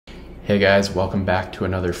Hey guys, welcome back to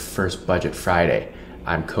another First Budget Friday.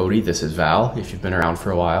 I'm Cody, this is Val. If you've been around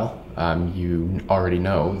for a while, you already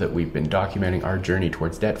know that we've been documenting our journey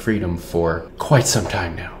towards debt freedom for quite some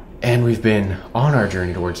time now. And we've been on our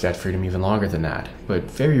journey towards debt freedom even longer than that.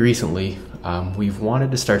 But very recently, we've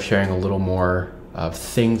wanted to start sharing a little more of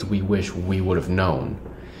things we wish we would have known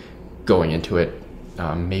going into it,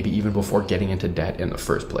 maybe even before getting into debt in the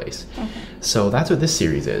first place. Okay. So that's what this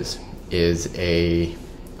series is a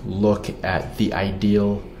look at the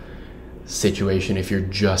ideal situation if you're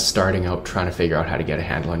just starting out trying to figure out how to get a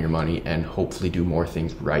handle on your money and hopefully do more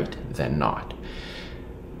things right than not.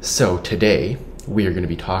 So today we are going to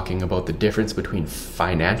be talking about the difference between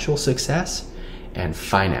financial success and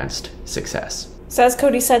financed success. So as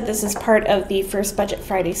Cody said, this is part of the First Budget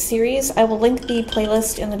Friday series. I will link the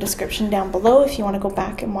playlist in the description down below if you want to go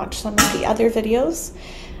back and watch some of the other videos.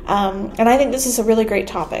 And I think this is a really great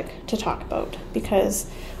topic to talk about because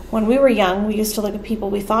when we were young, we used to look at people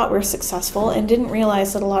we thought were successful and didn't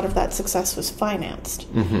realize that a lot of that success was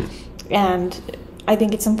financed. Mm-hmm. And I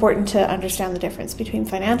think it's important to understand the difference between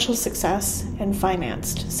financial success and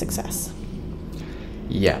financed success.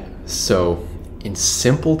 Yeah, so in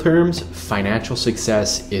simple terms, financial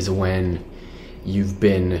success is when you've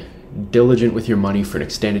been diligent with your money for an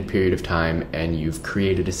extended period of time and you've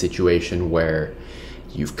created a situation where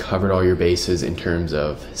you've covered all your bases in terms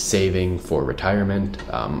of saving for retirement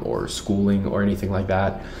or schooling or anything like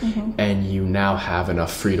that. Mm-hmm. And you now have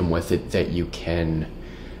enough freedom with it that you can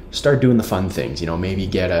start doing the fun things, maybe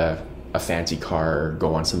get a fancy car,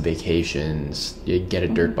 go on some vacations, get a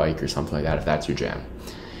dirt bike or something like that if that's your jam.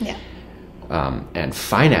 Yeah. And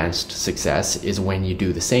financed success is when you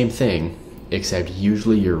do the same thing, except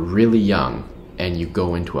usually you're really young and you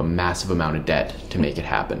go into a massive amount of debt to make it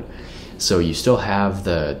happen. So you still have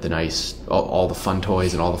the nice, all the fun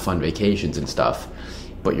toys and all the fun vacations and stuff,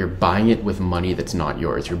 but you're buying it with money that's not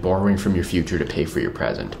yours. You're borrowing from your future to pay for your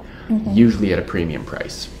present, usually at a premium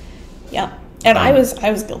price. Yeah, and I was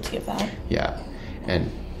guilty of that. Yeah,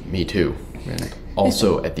 and me too. And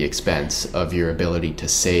also at the expense of your ability to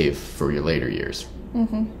save for your later years.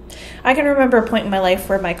 Mm-hmm. I can remember a point in my life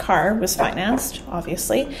where my car was financed,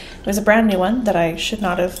 obviously. It was a brand new one that I should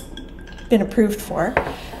not have been approved for.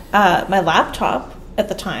 My laptop at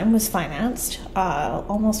the time was financed.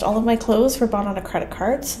 Almost all of my clothes were bought on a credit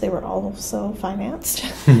card, so they were also financed.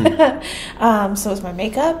 So was my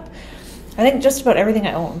makeup. I think just about everything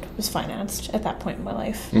I owned was financed at that point in my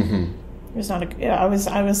life. Mm-hmm. It was not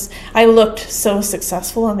I looked so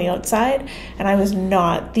successful on the outside, and I was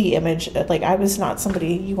not the image, I was not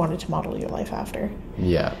somebody you wanted to model your life after.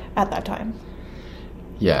 Yeah. At that time.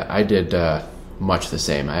 Yeah, I did much the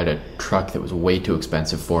same. I had a truck that was way too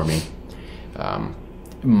expensive for me.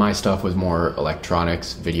 My stuff was more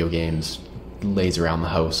electronics, video games, lays around the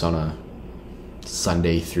house on a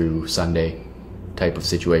Sunday through Sunday type of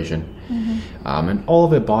situation. Mm-hmm. And all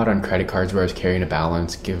of it bought on credit cards where I was carrying a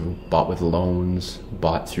balance, bought with loans,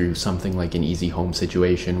 bought through something like an easy home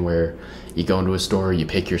situation where you go into a store, you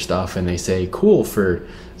pick your stuff, and they say, cool, for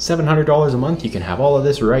 $700 a month, you can have all of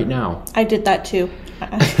this right now. I did that too.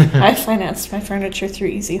 I financed my furniture through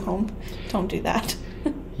Easy Home. Don't do that.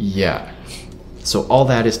 Yeah. So all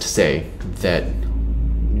that is to say that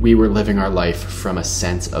we were living our life from a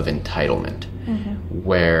sense of entitlement,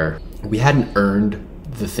 where we hadn't earned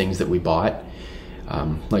the things that we bought.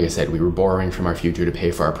 Like I said, we were borrowing from our future to pay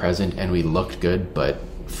for our present, and we looked good, but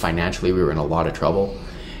financially we were in a lot of trouble,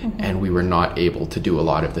 and we were not able to do a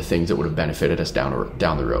lot of the things that would have benefited us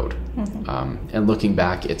down the road. And looking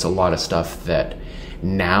back, it's a lot of stuff that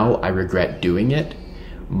now I regret doing it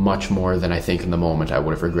much more than I think in the moment I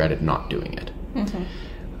would have regretted not doing it.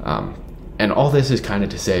 And all this is kind of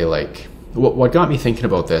to say, what got me thinking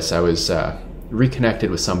about this, I was reconnected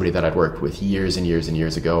with somebody that I'd worked with years and years and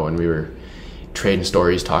years ago, and we were trading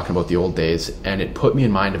stories, talking about the old days, and it put me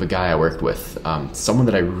in mind of a guy I worked with, someone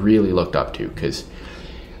that I really looked up to, because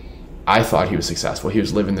I thought he was successful. He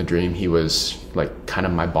was living the dream. He was kind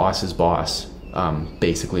of my boss's boss,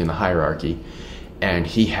 basically in the hierarchy. And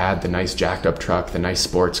he had the nice jacked up truck, the nice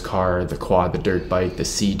sports car, the quad, the dirt bike, the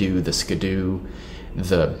Sea-Doo, the Skidoo,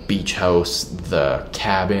 the beach house, the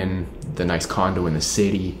cabin, the nice condo in the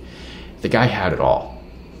city. The guy had it all.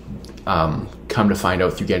 Come to find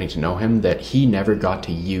out through getting to know him that he never got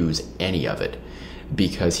to use any of it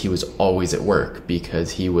because he was always at work,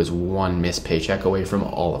 because he was one missed paycheck away from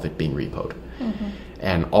all of it being repoed.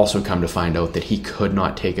 And also come to find out that he could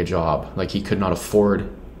not take a job, he could not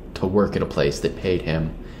afford to work at a place that paid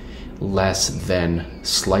him less than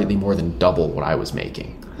slightly more than double what I was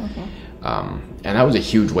making. And that was a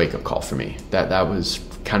huge wake-up call for me. That was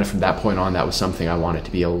kind of from that point on, that was something I wanted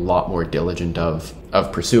to be a lot more diligent of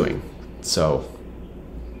pursuing. So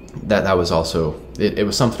that was also, it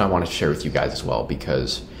was something I wanted to share with you guys as well,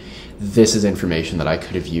 because this is information that I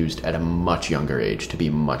could have used at a much younger age to be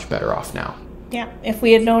much better off now. Yeah, if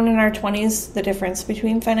we had known in our 20s the difference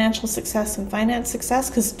between financial success and finance success,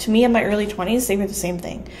 because to me in my early 20s, they were the same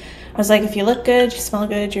thing. I was like, if you look good, you smell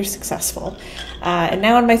good, you're successful. And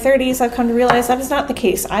now in my 30s, I've come to realize that is not the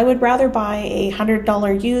case. I would rather buy a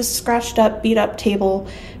 $100 used, scratched up, beat up table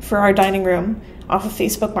for our dining room off of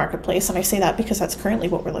Facebook Marketplace. And I say that because that's currently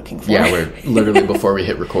what we're looking for. Yeah, we're literally, before we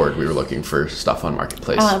hit record, we were looking for stuff on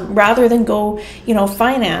Marketplace. Rather than go,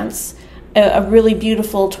 finance a really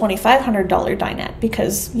beautiful $2,500 dinette,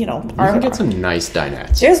 because you can get some nice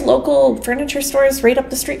dinettes. There's local furniture stores right up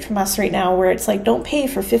the street from us right now where it's like, don't pay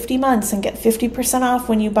for 50 months and get 50% off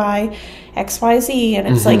when you buy XYZ, and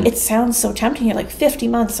it's like, it sounds so tempting. You're like, 50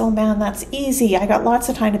 months, oh man, that's easy, I got lots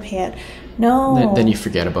of time to pay it. No, then you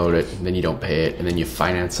forget about it, and then you don't pay it, and then you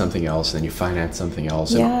finance something else, and then you finance something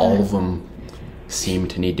else, and all of them seem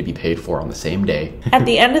to need to be paid for on the same day. At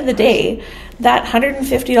the end of the day, that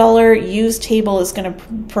 $150 used table is going to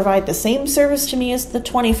provide the same service to me as the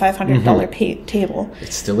 $2,500 table.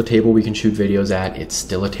 It's still a table we can shoot videos at. It's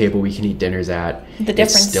still a table we can eat dinners at. The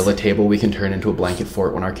difference, it's still a table we can turn into a blanket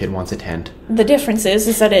fort when our kid wants a tent. The difference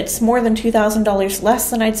is that it's more than $2,000 less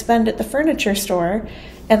than I'd spend at the furniture store,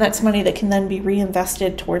 and that's money that can then be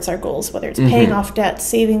reinvested towards our goals, whether it's paying off debt,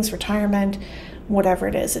 savings, retirement, whatever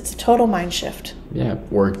it is. It's a total mind shift. Yeah,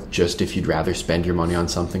 or just if you'd rather spend your money on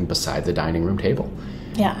something beside the dining room table.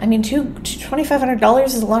 Yeah, I mean, $2,500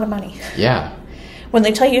 is a lot of money. Yeah. When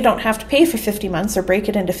they tell you don't have to pay for 50 months or break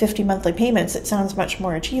it into 50 monthly payments, it sounds much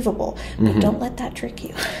more achievable. But don't let that trick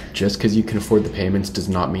you. Just because you can afford the payments does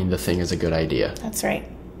not mean the thing is a good idea. That's right.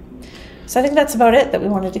 So I think that's about it that we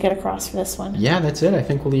wanted to get across for this one. Yeah, that's it. I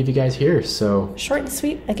think we'll leave you guys here. So short and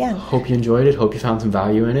sweet again. Hope you enjoyed it. Hope you found some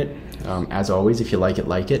value in it. As always, if you like it,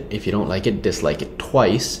 like it. If you don't like it, dislike it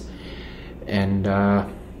twice. And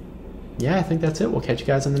yeah, I think that's it. We'll catch you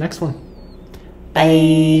guys on the next one.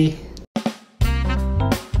 Bye.